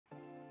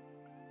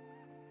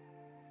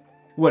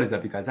What is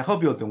up, you guys? I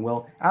hope you're doing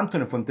well. I'm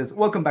Tony Fuentes.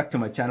 Welcome back to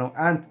my channel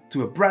and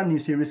to a brand new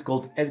series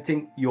called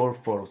Editing Your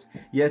Photos.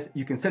 Yes,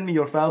 you can send me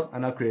your files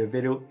and I'll create a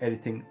video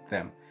editing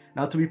them.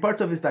 Now, to be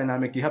part of this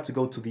dynamic, you have to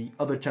go to the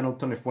other channel,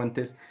 Tony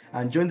Fuentes,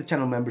 and join the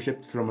channel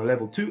membership from a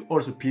level 2 or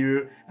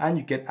superior, and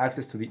you get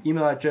access to the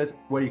email address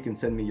where you can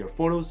send me your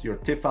photos, your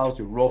TIFF files,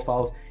 your RAW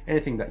files,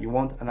 anything that you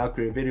want, and I'll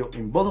create a video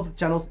in both of the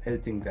channels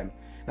editing them.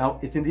 Now,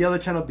 it's in the other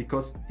channel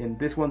because in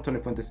this one, Tony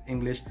Fuentes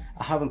English,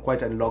 I haven't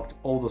quite unlocked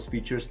all those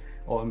features,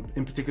 or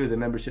in particular the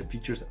membership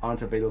features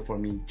aren't available for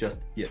me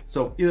just yet.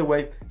 So either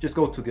way, just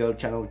go to the other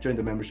channel, join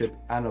the membership,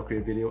 and I'll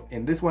create a video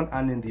in this one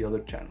and in the other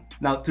channel.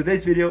 Now,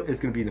 today's video is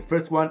going to be the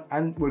first one,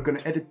 and we're going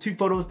to edit two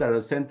photos that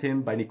are sent to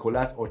him by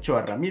Nicholás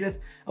Ochoa Ramirez,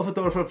 a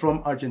photographer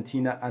from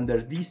Argentina, and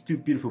there's these two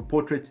beautiful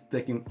portraits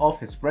taken of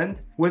his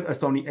friend with a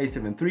Sony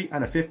A7 III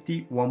and a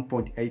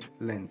 50-1.8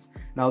 lens.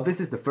 Now, this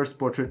is the first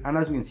portrait, and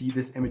as we can see,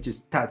 this image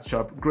is tad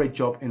sharp. Great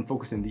job in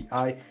focusing the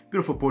eye.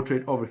 Beautiful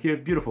portrait over here,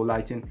 beautiful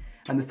lighting.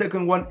 And the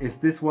second one is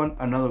this one,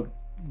 another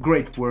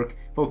great work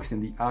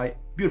focusing the eye.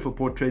 Beautiful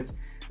portraits.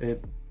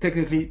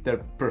 Technically, they're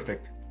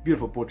perfect.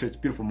 Beautiful portraits,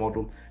 beautiful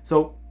model.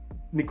 So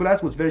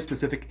Nicolás was very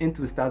specific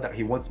into the style that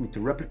he wants me to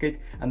replicate,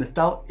 and the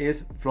style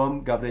is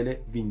from Gabriele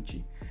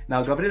Vinci.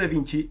 Now, Gabriele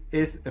Vinci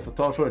is a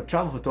photographer, a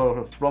travel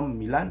photographer from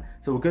Milan.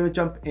 So we're going to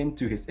jump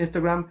into his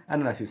Instagram,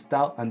 analyze his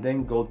style, and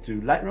then go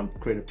to Lightroom,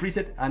 create a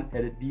preset, and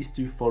edit these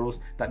two photos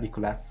that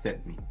Nicolás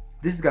sent me.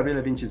 This is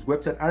Gabriele Vinci's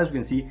website, and as we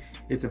can see,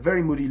 it's a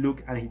very moody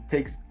look, and he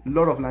takes a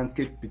lot of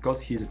landscape because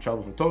he's a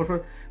travel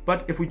photographer.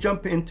 But if we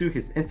jump into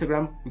his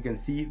Instagram, we can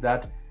see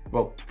that,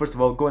 well, first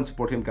of all, go and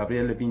support him,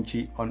 Gabriele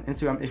Vinci, on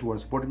Instagram if you want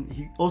to support him.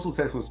 He also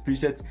sells his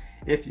presets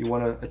if you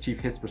want to achieve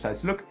his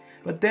precise look.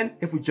 But then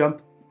if we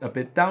jump a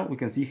bit down, we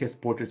can see his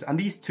portraits, and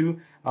these two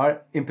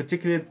are in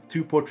particular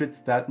two portraits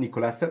that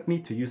Nicolás sent me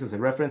to use as a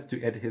reference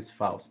to edit his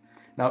files.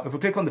 Now, if we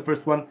click on the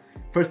first one,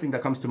 first thing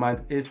that comes to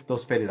mind is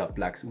those faded out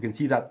blacks. We can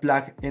see that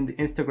black in the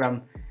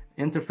Instagram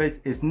interface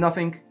is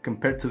nothing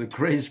compared to the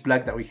grayish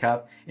black that we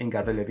have in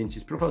Gabriele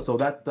Vinci's profile. So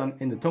that's done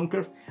in the tone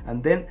curve,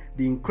 and then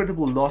the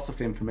incredible loss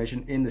of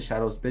information in the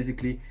shadows.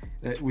 Basically,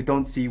 we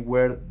don't see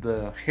where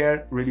the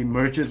hair really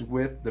merges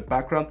with the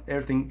background.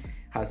 Everything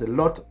has a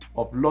lot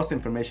of lost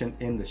information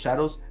in the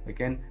shadows.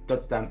 Again,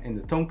 that's done in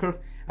the tone curve.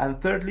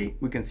 And thirdly,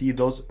 we can see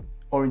those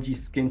orangey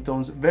skin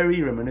tones,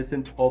 very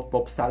reminiscent of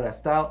Bob Sala's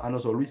style and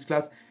also Luis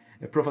Class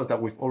profiles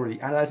that we've already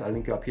analyzed. I'll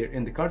link it up here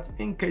in the cards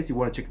in case you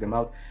want to check them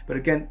out. But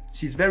again,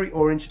 she's very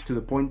orange to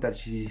the point that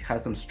she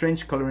has some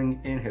strange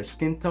coloring in her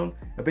skin tone,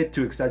 a bit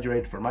too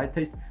exaggerated for my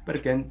taste. But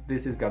again,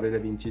 this is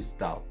Gabriele Vinci's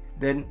style.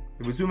 Then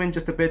if we zoom in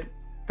just a bit,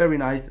 very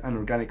nice and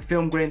organic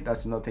film grain.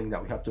 That's another thing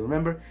that we have to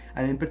remember.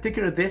 And in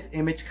particular, this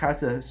image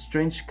has a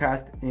strange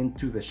cast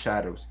into the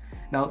shadows.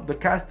 Now, the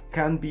cast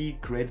can be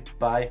created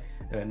by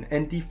an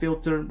ND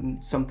filter.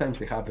 Sometimes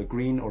they have a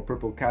green or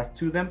purple cast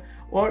to them,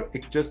 or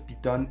it can just be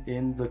done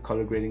in the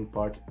color grading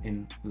part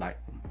in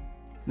Lightroom.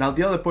 Now,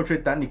 the other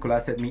portrait that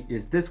Nicolás sent me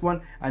is this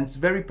one, and it's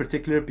very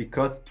particular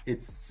because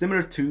it's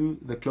similar to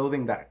the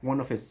clothing that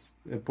one of his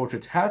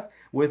portraits has,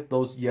 with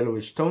those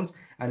yellowish tones,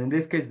 and in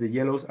this case the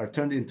yellows are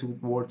turned into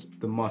towards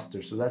the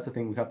mustard. So that's the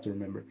thing we have to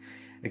remember.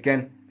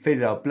 Again,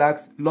 faded out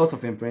blacks, lots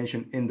of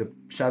information in the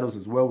shadows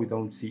as well. We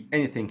don't see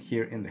anything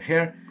here in the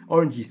hair.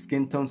 Orangey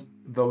skin tones,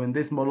 though in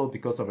this model,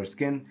 because of her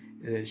skin,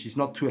 she's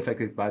not too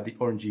affected by the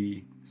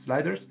orangey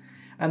sliders.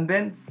 And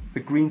then the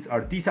greens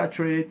are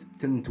desaturated,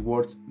 tending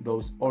towards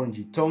those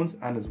orangey tones,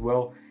 and as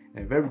well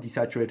very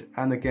desaturated.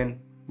 And again,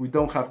 we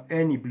don't have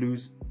any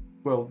blues.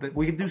 Well,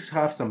 we do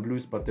have some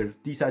blues, but they're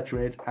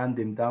desaturated and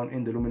dimmed down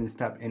in the luminance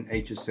tab in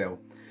HSL.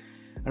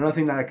 Another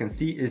thing that I can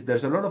see is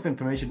there's a lot of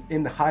information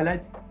in the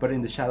highlights, but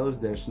in the shadows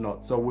there's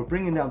not. So we're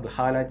bringing down the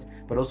highlights,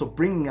 but also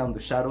bringing down the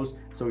shadows,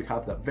 so we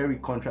have that very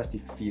contrasty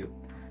feel.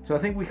 So I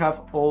think we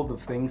have all the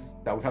things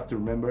that we have to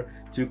remember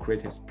to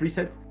create his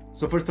presets.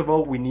 So first of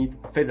all, we need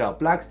faded out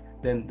blacks,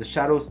 then the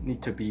shadows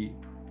need to be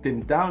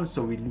dimmed down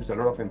so we lose a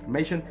lot of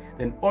information,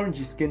 then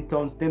orangey skin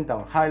tones, dimmed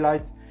down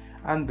highlights,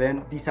 and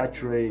then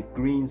desaturated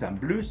greens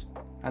and blues,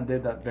 and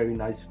then that very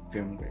nice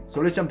film grain. So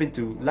let's jump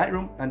into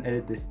Lightroom and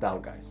edit this style,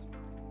 guys.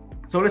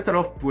 So let's start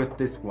off with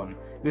this one.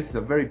 This is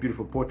a very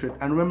beautiful portrait,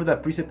 and remember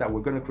that preset that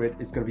we're going to create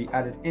is going to be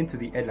added into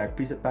the Edlag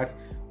preset pack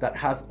that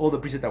has all the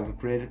presets that we've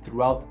created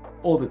throughout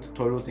all the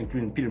tutorials,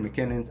 including Peter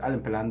McKinnon's, Alan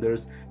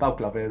Pelander's, Pau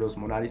Claveros,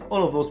 Monari's.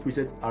 All of those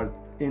presets are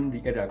in the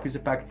Edlag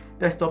preset pack,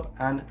 desktop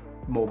and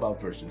mobile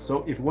version.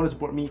 So if you want to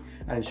support me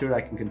and ensure I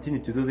can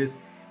continue to do this,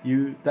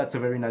 that's a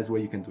very nice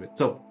way you can do it.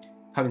 So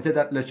having said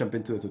that, let's jump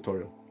into the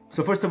tutorial.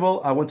 So first of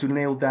all, I want to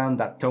nail down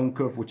that tone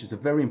curve, which is a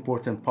very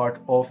important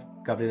part of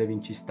Gabriele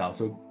Vinci's style.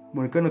 So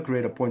we're going to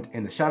create a point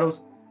in the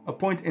shadows, a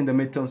point in the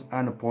midtones,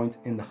 and a point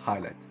in the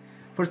highlights.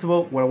 First of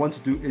all, what I want to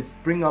do is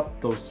bring up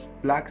those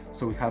blacks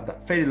so we have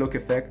that faded look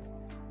effect,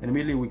 and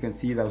immediately we can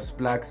see those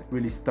blacks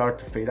really start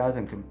to fade out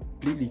and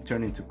completely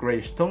turn into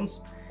grayish tones.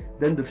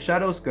 Then the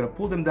shadows, going to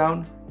pull them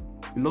down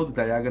below the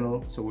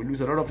diagonal so we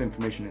lose a lot of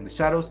information in the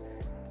shadows.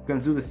 Going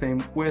to do the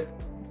same with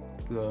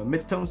the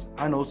midtones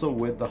and also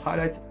with the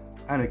highlights,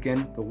 and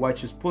again the white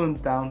just pulling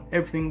down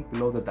everything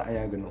below the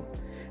diagonal.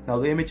 Now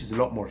the image is a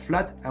lot more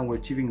flat and we're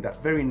achieving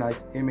that very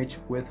nice image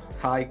with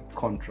high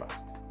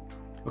contrast.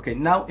 Okay,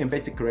 now in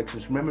basic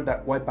corrections, remember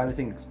that white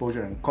balancing,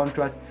 exposure and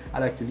contrast, I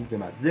like to leave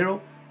them at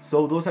 0.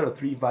 So those are the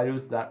 3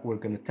 values that we're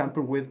going to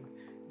tamper with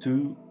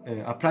to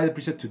apply the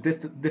preset to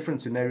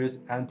different scenarios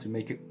and to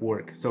make it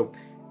work. So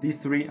these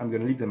 3, I'm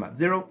going to leave them at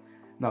 0.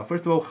 Now,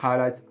 first of all,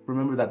 highlights.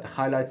 Remember that the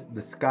highlights,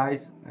 the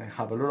skies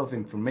have a lot of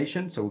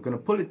information. So we're going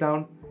to pull it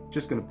down,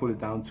 just going to pull it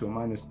down to a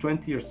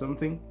 -20 or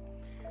something.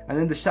 And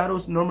then the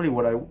shadows, normally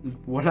what I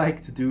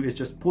like to do is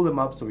just pull them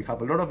up so we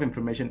have a lot of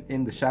information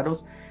in the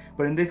shadows.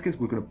 But in this case,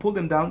 we're going to pull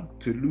them down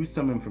to lose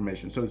some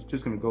information. So it's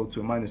just going to go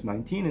to a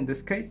 -19 in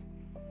this case.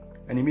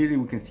 And immediately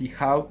we can see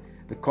how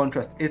the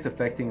contrast is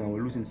affecting and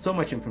we're losing so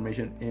much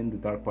information in the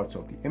dark parts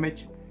of the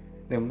image.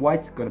 Then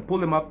white's going to pull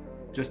them up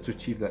just to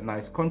achieve that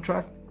nice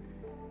contrast.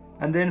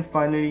 And then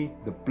finally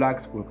the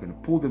blacks, we're going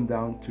to pull them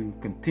down to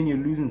continue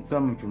losing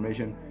some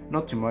information,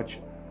 not too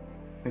much,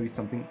 maybe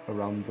something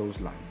around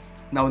those lines.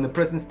 Now in the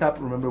presence tab,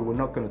 remember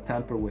we're not going to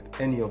tamper with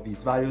any of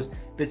these values,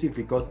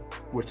 basically because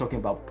we're talking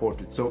about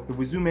portrait. So if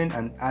we zoom in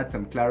and add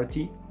some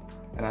clarity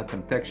and add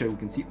some texture, we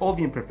can see all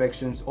the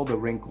imperfections, all the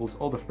wrinkles,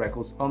 all the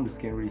freckles on the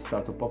skin really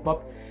start to pop up,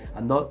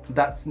 and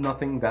that's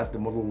nothing that the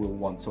model will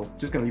want. So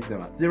just going to leave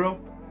them at 0.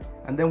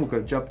 And then we're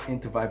going to jump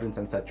into vibrance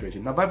and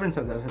saturation. Now vibrance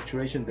and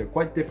saturation, they're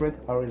quite different.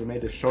 I already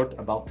made a short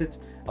about it,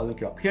 I'll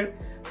link it up here.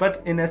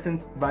 But in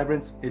essence,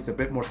 vibrance is a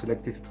bit more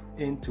selective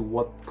into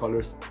what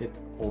colors it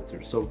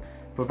alters. So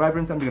for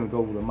vibrance, I'm going to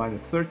go with a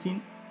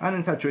 -13. And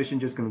in saturation,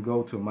 just going to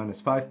go to a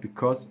 -5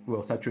 because,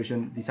 well,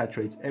 saturation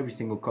desaturates every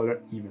single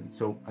color even.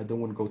 So I don't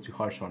want to go too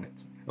harsh on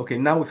it. Okay,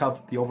 now we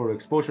have the overall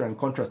exposure and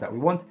contrast that we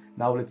want.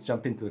 Now let's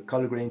jump into the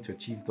color grading to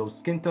achieve those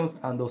skin tones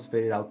and those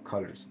faded out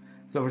colors.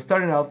 So we're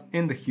starting out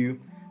in the hue.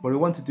 What we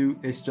want to do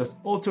is just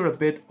alter a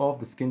bit of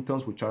the skin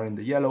tones, which are in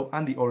the yellow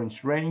and the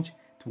orange range,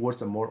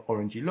 towards a more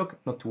orangey look,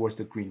 not towards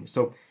the green.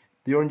 So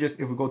the oranges,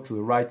 if we go to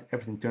the right,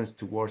 everything turns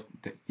towards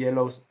the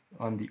yellows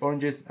on the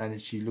oranges, and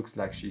she looks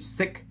like she's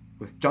sick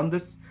with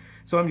jaundice.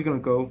 So I'm just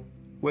going to go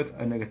with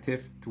a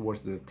negative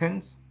towards the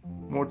 10s,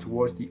 more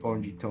towards the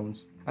orangey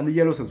tones. And the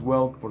yellows as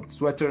well. For the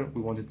sweater,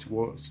 we want it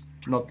towards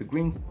not the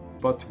greens,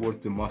 but towards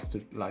the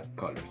mustard-like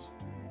colors.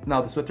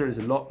 Now the sweater is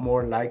a lot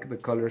more like the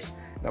colors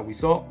that we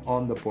saw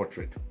on the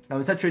portrait. Now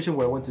in saturation,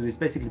 what I want to do is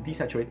basically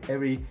desaturate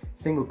every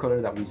single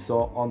color that we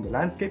saw on the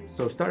landscape.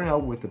 So starting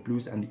out with the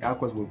blues and the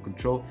aquas, will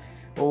control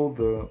all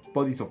the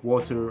bodies of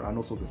water and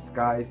also the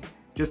skies.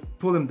 Just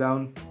pull them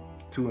down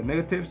to a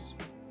negatives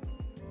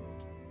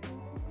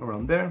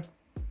around there,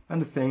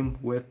 and the same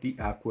with the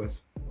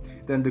aquas.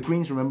 Then the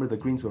greens, remember the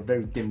greens were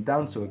very dimmed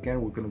down, so again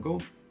we're going to go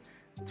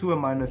to a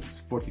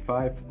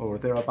 -45 or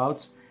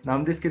thereabouts. Now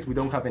in this case we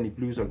don't have any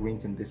blues or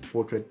greens in this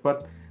portrait,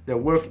 but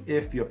they'll work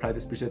if you apply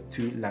this preset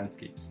to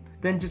landscapes.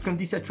 Then just going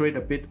to desaturate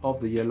a bit of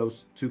the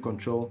yellows to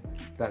control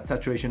that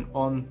saturation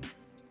on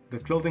the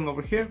clothing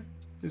over here.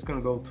 Just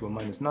going to go to a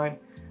 -9.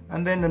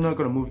 And then I'm not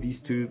going to move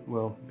these two,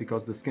 well,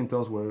 because the skin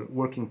tones were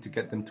working to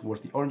get them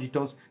towards the orangey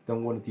tones,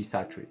 don't want to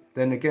desaturate.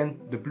 Then again,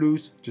 the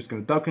blues, just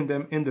going to darken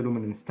them in the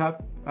luminance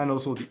tab, and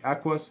also the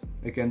aquas.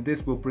 Again,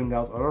 this will bring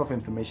out a lot of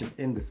information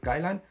in the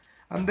skyline.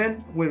 And then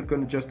we're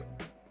going to just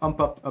ump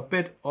up a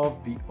bit of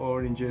the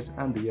oranges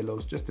and the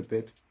yellows, just a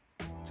bit,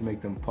 to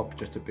make them pop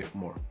just a bit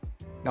more.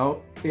 Now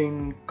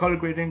in color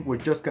grading, we're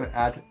just going to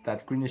add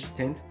that greenish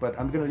tint, but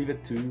I'm going to leave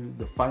it to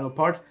the final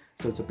part,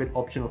 so it's a bit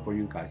optional for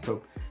you guys.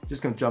 So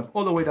just going to jump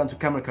all the way down to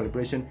camera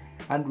calibration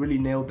and really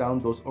nail down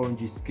those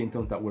orangey skin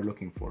tones that we're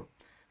looking for.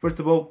 First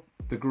of all,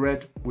 the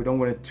red, we don't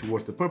want it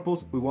towards the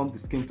purples. We want the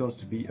skin tones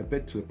to be a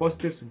bit to the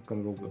positives. So I'm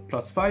going to go with a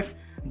 +5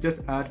 and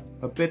just add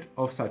a bit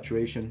of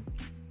saturation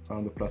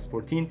around the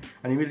 +14,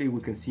 and immediately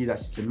we can see that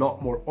it's a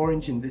lot more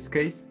orange in this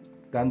case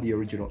than the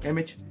original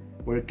image.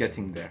 We're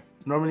getting there.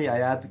 Normally I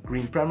add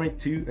green primary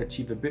to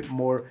achieve a bit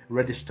more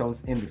reddish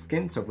tones in the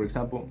skin. So for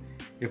example,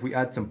 if we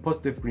add some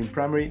positive green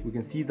primary, we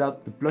can see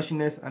that the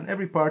blushiness and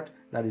every part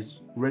that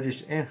is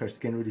reddish in her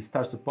skin really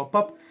starts to pop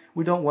up.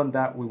 We don't want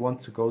that. We want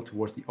to go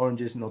towards the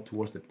oranges, not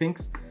towards the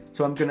pinks.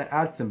 So I'm going to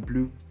add some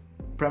blue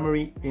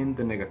primary in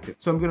the negative.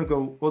 So I'm going to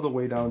go all the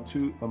way down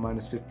to a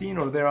 -15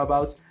 or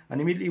thereabouts,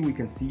 and immediately we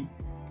can see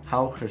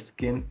how her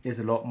skin is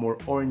a lot more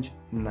orange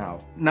now.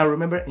 Now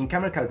remember, in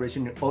camera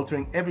calibration, you're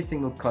altering every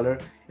single color.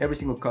 Every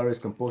single color is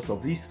composed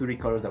of these 3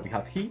 colors that we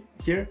have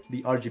here,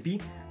 the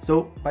RGB.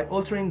 So by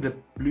altering the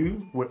blue,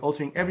 we're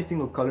altering every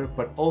single color,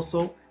 but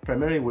also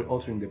primarily we're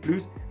altering the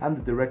blues and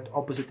the direct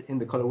opposite in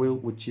the color wheel,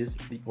 which is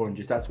the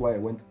oranges. That's why I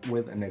went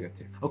with a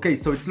negative. Okay,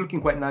 so it's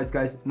looking quite nice,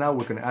 guys. Now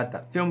we're gonna add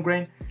that film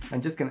grain.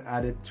 I'm just gonna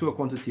add it to a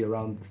quantity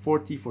around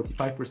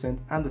 40-45%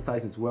 and the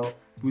size as well.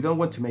 We don't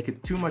want to make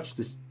it too much,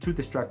 too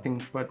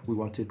distracting, but we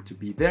want it to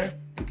be there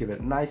to give it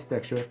a nice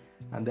texture,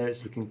 and there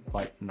it's looking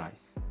quite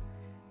nice.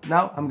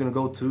 Now I'm gonna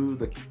go to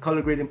the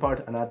color grading part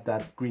and add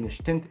that greenish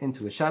tint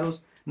into the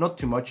shadows. Not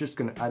too much, just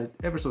gonna add it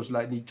ever so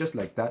slightly, just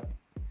like that,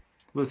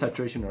 with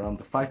saturation around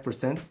the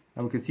 5%,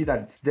 and we can see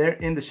that it's there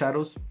in the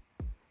shadows,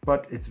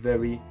 but it's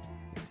very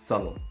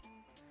subtle.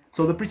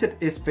 So the preset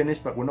is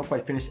finished, but we're not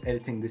quite finished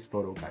editing this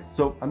photo, guys.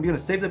 So I'm gonna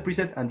save the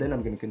preset and then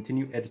I'm gonna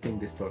continue editing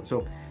this photo.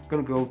 So I'm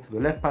gonna go to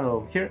the left panel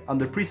over here,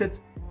 under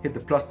presets, hit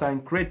the plus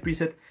sign, create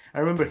preset.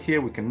 And remember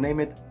here we can name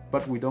it,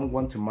 but we don't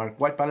want to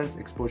mark white balance,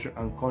 exposure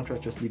and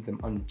contrast, just leave them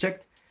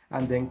unchecked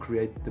and then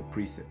create the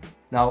preset.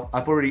 Now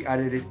I've already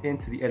added it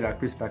into the edit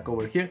preset pack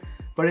over here,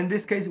 but in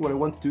this case what I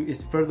want to do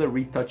is further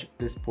retouch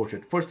this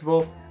portrait. First of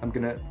all, I'm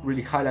gonna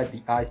really highlight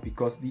the eyes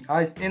because the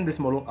eyes in this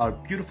model are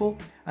beautiful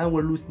and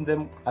we're losing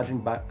them,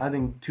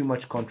 adding too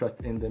much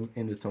contrast in them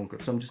in the tone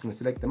curve. So I'm just gonna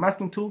select the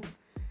masking tool,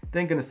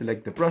 then gonna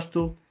select the brush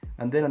tool,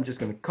 and then I'm just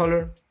gonna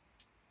color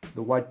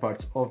the white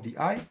parts of the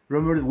eye.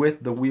 Remember,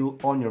 with the wheel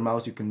on your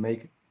mouse you can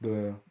make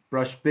the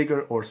brush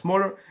bigger or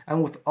smaller,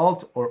 and with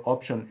Alt or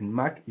Option in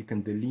Mac you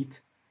can delete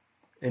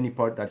any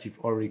part that you've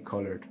already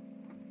colored.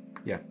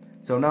 Yeah,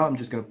 so now I'm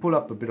just going to pull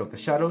up a bit of the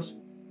shadows,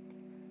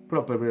 pull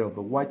up a bit of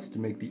the whites to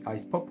make the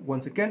eyes pop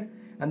once again,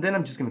 and then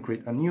I'm just going to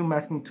create a new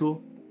masking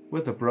tool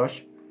with a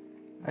brush.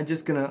 I'm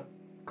just going to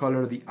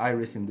color the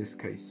iris in this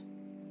case.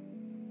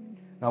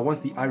 Now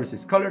once the iris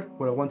is colored,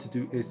 what I want to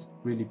do is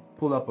really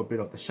pull up a bit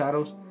of the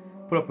shadows,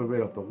 pull up a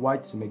bit of the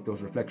whites to make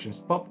those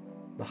reflections pop,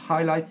 the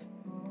highlights,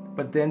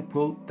 but then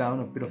pull down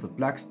a bit of the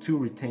blacks to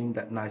retain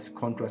that nice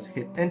contrast.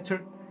 Hit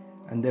enter,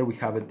 and there we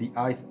have it. The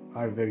eyes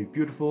are very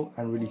beautiful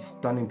and really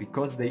stunning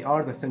because they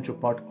are the central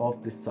part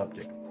of this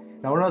subject.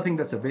 Now another thing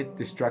that's a bit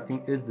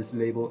distracting is this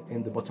label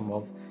in the bottom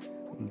of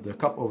the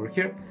cup over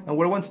here, and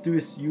what I want to do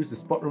is use the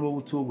spot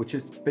removal tool, which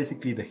is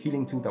basically the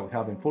healing tool that we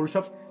have in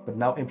Photoshop but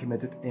now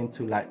implemented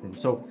into Lightroom.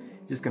 So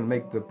just gonna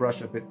make the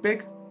brush a bit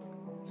big,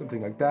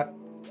 something like that,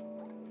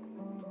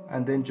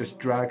 and then just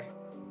drag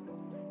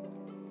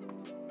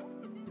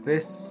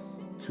this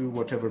to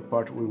whatever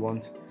part we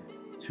want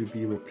to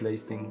be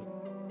replacing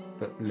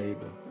the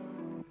label,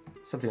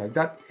 something like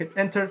that. Hit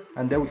enter,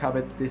 and there we have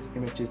it. This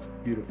image is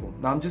beautiful.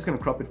 Now I'm just going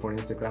to crop it for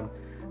Instagram,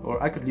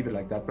 or I could leave it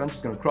like that, but I'm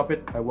just going to crop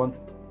it. I want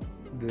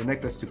the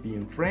necklace to be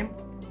in frame,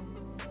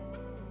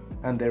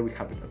 and there we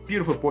have it, a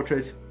beautiful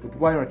portrait. With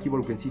Y on our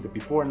keyboard we can see the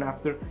before and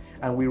after,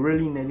 and we're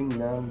really nailing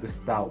down the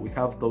style. We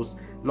have those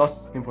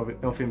loss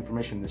of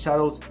information in the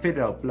shadows,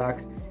 faded out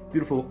blacks,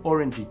 beautiful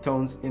orangey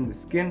tones in the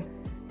skin,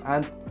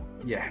 and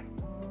yeah,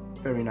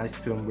 very nice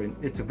film grain.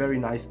 It's a very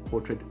nice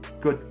portrait.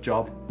 Good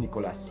job,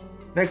 Nicolás.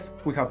 Next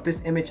we have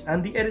this image,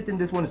 and the edit in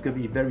this one is going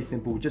to be very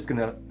simple. We're just going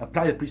to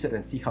apply the preset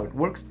and see how it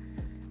works.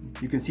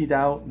 You can see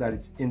now that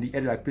it's in the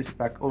edit preset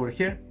pack over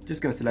here.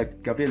 Just going to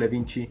select Gabriele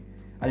Vinci,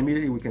 and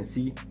immediately we can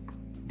see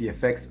the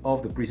effects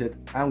of the preset,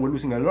 and we're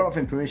losing a lot of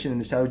information in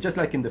the shadow, just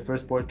like in the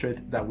first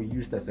portrait that we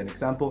used as an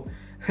example.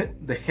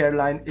 The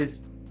hairline is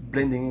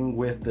blending in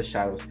with the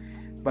shadows.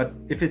 But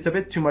if it's a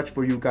bit too much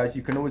for you guys,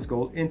 you can always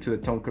go into the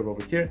tone curve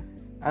over here,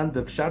 and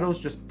the shadows,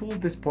 just pull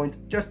this point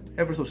just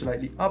ever so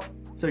slightly up,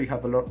 so you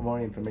have a lot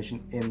more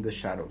information in the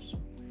shadows.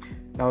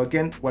 Now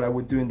again, what I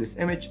would do in this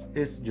image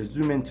is just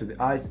zoom into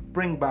the eyes,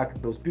 bring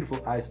back those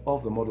beautiful eyes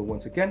of the model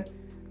once again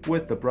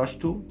with the brush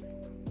tool,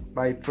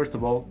 by first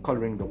of all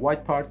coloring the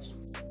white parts,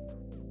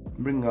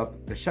 bringing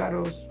up the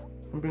shadows,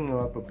 and bringing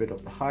up a bit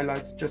of the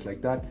highlights, just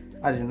like that.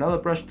 Adding another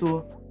brush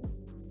tool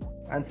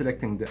and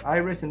selecting the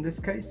iris in this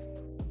case.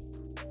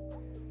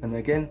 And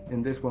again,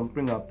 in this one,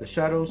 bring up the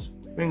shadows,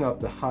 bring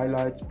up the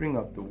highlights, bring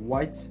up the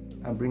whites,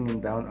 and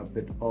bringing down a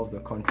bit of the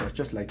contrast,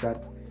 just like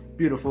that.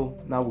 Beautiful.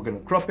 Now we're going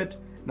to crop it.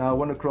 Now I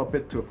want to crop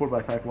it to a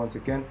 4:5 once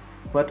again,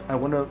 but I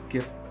want to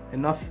give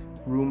enough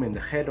room in the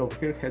head over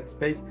here, head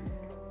space,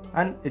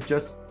 and it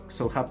just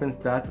so happens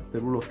that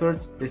the rule of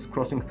thirds is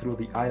crossing through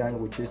the eye line,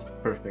 which is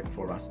perfect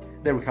for us.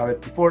 There we have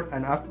it, before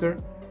and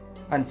after,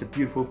 and it's a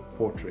beautiful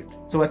portrait.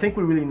 So I think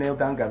we really nailed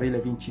down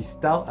Gabriele Vinci's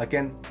style.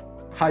 Again,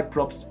 high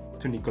props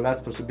to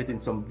Nicolás for submitting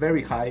some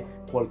very high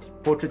quality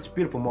portraits.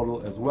 Beautiful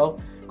model as well.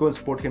 Go and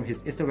support him.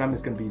 His Instagram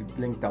is going to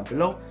be linked down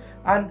below.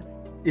 And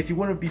if you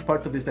want to be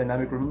part of this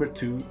dynamic, remember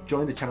to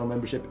join the channel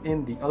membership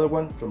in the other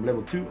one from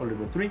level 2 or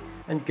level 3,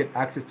 and you get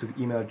access to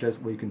the email address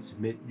where you can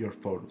submit your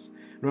photos.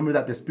 Remember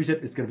that this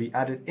preset is going to be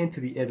added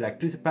into the edit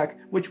preset pack,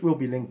 which will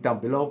be linked down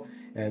below,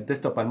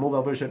 desktop and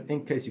mobile version,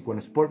 in case you want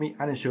to support me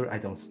and ensure I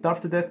don't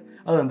starve to death.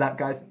 Other than that,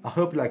 guys, I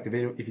hope you liked the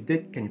video. If you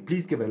did, can you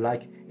please give it a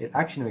like? It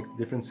actually makes a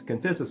difference.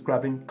 Consider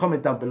subscribing,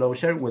 comment down below,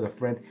 share it with a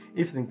friend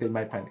if you think they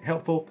might find it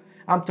helpful.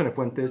 I'm Tony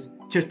Fuentes.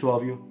 Cheers to all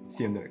of you.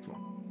 See you in the next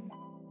one.